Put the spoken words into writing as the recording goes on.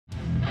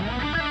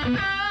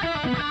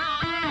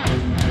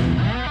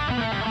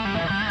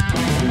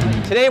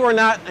Today we're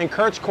not in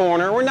Curt's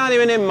corner, we're not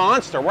even in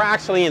Monster, we're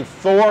actually in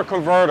Thor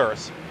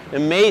Converters.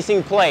 An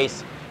amazing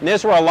place. And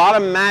this is where a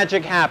lot of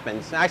magic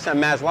happens.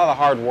 Actually, a lot of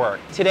hard work.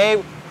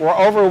 Today we're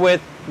over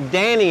with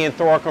Danny in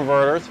Thor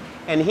Converters,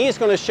 and he's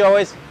going to show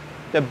us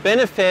the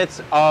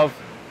benefits of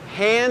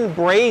hand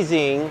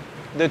brazing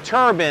the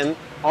turbine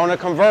on a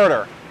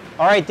converter.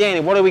 All right, Danny,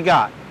 what do we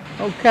got?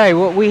 Okay,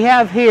 what we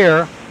have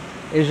here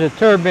is a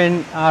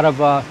turbine out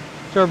of a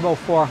Turbo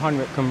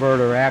 400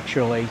 converter,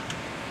 actually.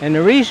 And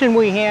the reason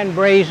we hand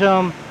braze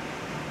them,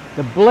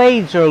 the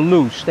blades are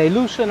loose. They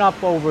loosen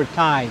up over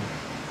time.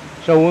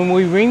 So when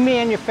we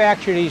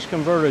remanufacture these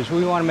converters,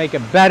 we want to make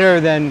it better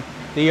than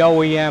the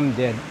OEM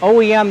did.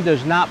 OEM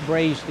does not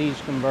braze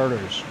these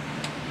converters.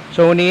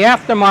 So in the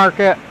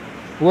aftermarket,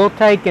 we'll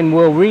take and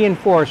we'll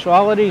reinforce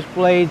all of these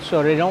blades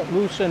so they don't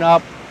loosen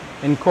up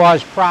and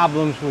cause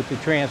problems with the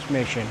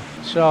transmission.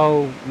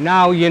 So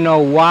now you know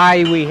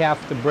why we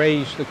have to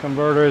braze the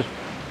converters.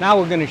 Now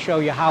we're going to show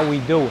you how we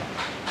do it.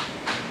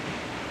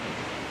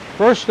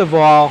 First of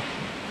all,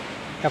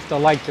 you have to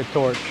light the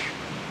torch.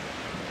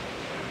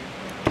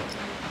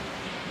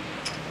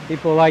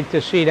 People like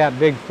to see that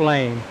big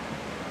flame.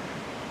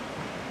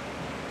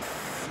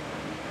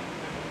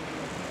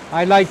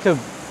 I like to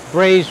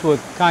braze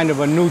with kind of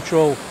a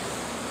neutral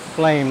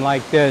flame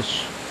like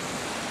this.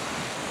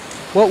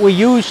 What we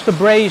use to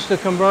braze the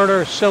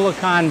converter is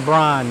silicon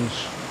bronze.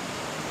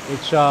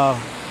 It's an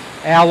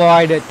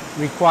alloy that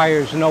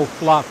requires no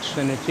flux,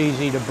 and it's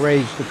easy to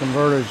braze the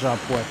converters up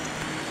with.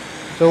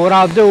 So what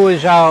I'll do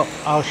is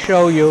I'll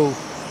show you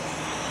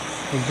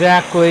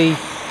exactly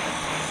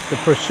the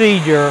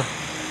procedure,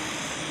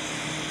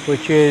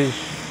 which is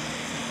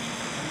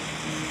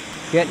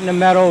getting the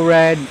metal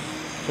red,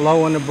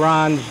 blowing the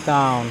bronze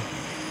down.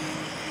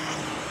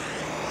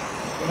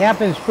 It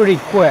happens pretty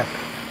quick.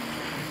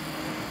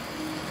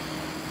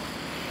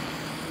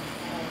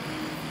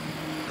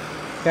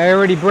 I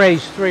already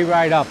brazed 3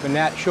 right up in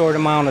that short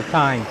amount of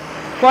time.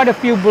 Quite a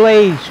few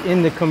blades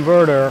in the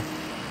converter,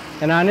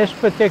 and on this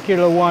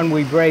particular one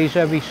we braze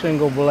every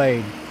single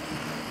blade.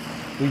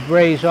 We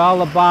braze all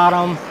the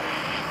bottom,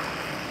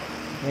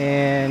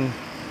 and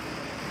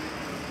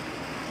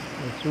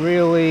it's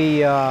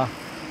really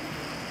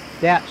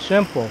that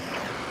simple.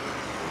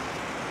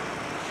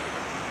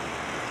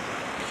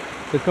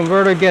 The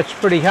converter gets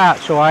pretty hot,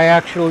 so I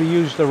actually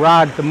use the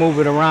rod to move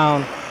it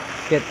around,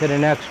 get to the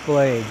next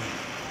blade.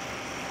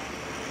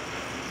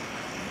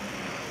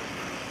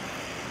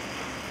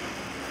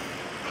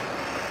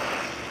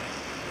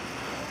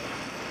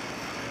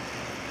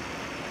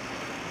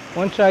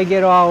 Once I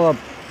get all of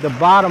the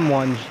bottom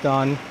ones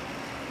done,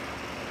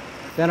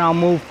 then I'll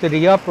move to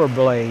the upper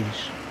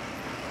blades.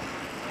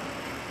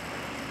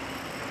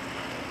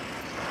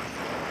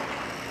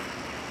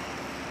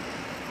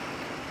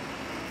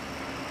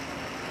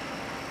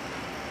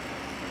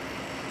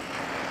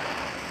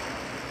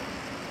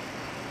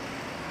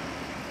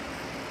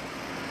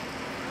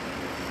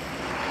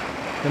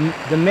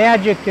 The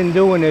magic in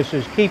doing this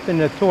is keeping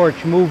the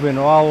torch moving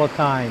all the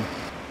time.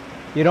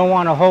 You don't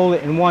want to hold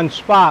it in one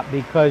spot,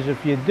 because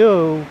if you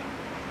do,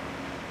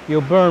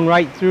 you'll burn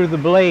right through the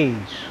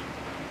blades.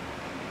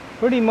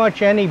 Pretty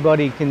much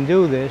anybody can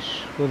do this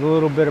with a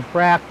little bit of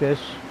practice.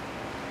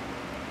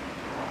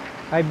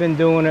 I've been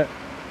doing it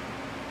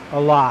a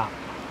lot.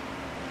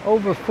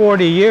 Over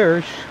 40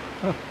 years.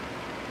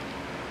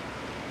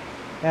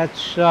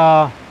 That's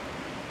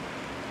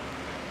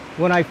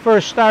when I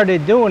first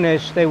started doing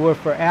this, they were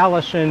for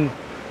Allison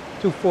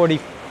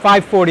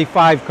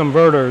 545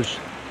 converters,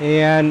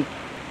 and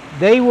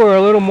they were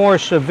a little more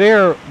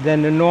severe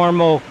than the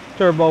normal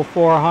Turbo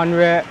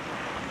 400.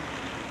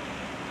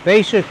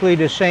 Basically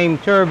the same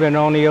turbine,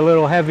 only a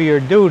little heavier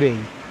duty.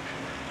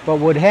 But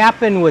what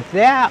happened with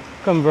that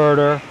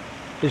converter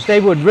is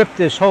they would rip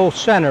this whole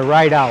center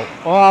right out.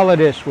 All of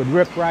this would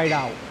rip right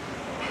out.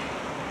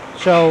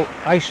 So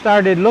I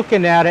started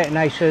looking at it and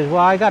I said,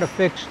 well, I got to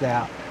fix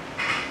that.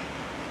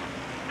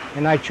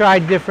 And I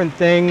tried different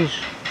things,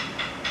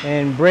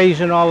 and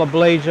brazing all the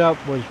blades up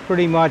was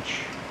pretty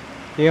much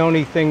the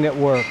only thing that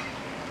worked.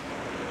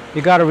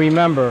 You got to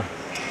remember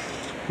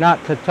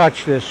not to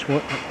touch this.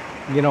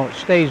 You know, it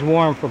stays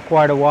warm for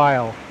quite a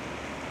while.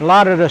 A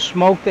lot of the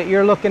smoke that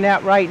you're looking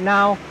at right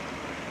now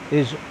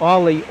is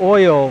all the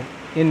oil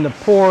in the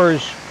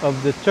pores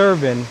of the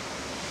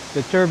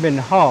turbine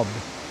hub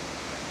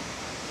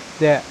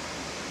that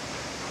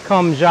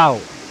comes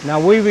out. Now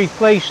we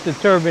replace the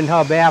turbine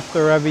hub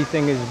after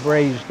everything is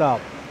brazed up.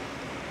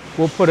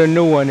 We'll put a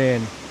new one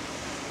in.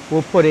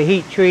 We'll put a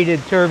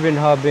heat-treated turbine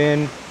hub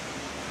in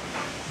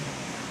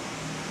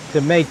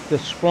to make the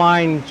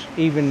splines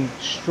even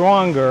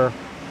stronger,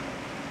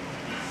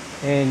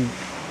 and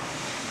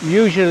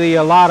usually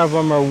a lot of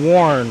them are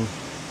worn.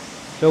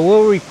 So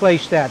we'll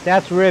replace that.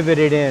 That's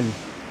riveted in.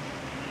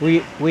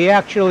 We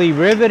actually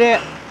rivet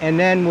it, and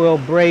then we'll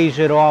braze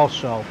it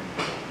also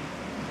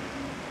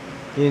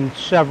in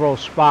several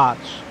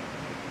spots.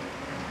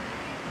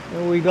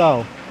 There we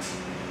go.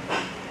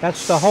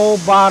 That's the whole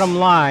bottom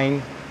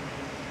line.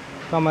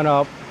 coming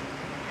up,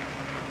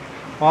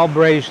 all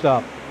brazed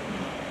up.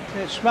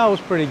 It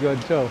smells pretty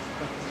good too.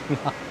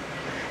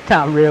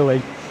 Not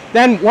really.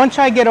 Then once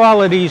I get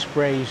all of these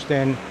brazed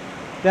in,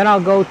 then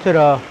I'll go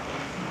to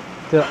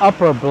the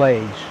upper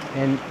blades.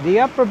 And the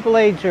upper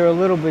blades are a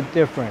little bit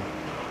different.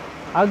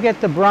 I'll get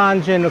the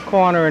bronze in the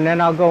corner and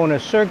then I'll go in a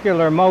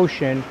circular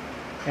motion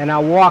and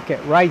I'll walk it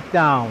right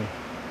down.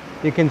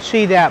 You can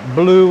see that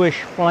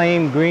bluish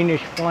flame,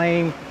 greenish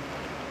flame.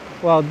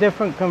 Well,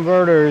 different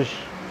converters,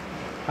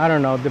 I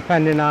don't know,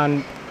 depending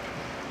on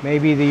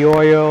maybe the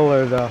oil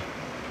or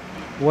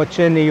what's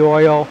in the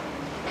oil.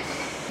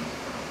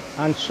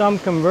 On some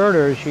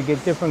converters, you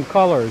get different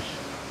colors.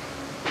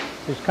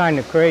 It's kind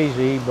of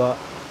crazy, but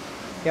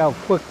see how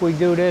quick we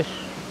do this?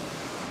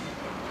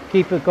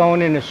 Keep it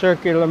going in a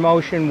circular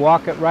motion,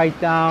 walk it right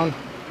down.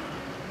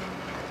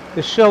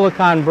 The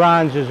silicon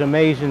bronze is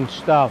amazing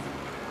stuff.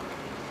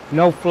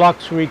 No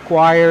flux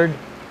required.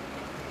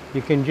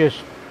 You can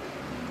just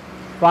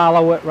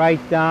follow it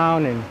right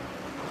down and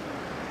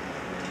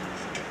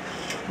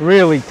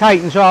really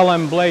tightens all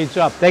them blades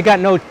up. They got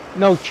no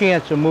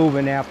chance of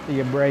moving after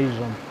you braze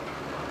them.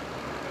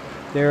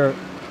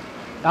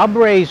 I'll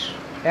braze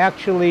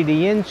actually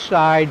the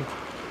inside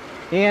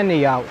and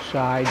the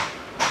outside.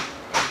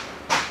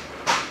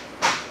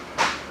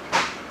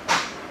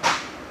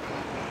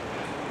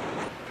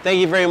 Thank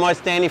you very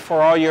much, Danny,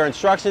 for all your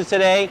instructions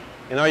today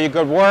and all your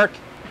good work.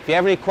 If you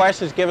have any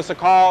questions, give us a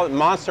call at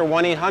Monster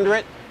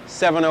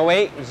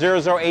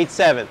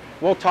 1-800-708-0087.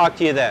 We'll talk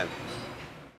to you then.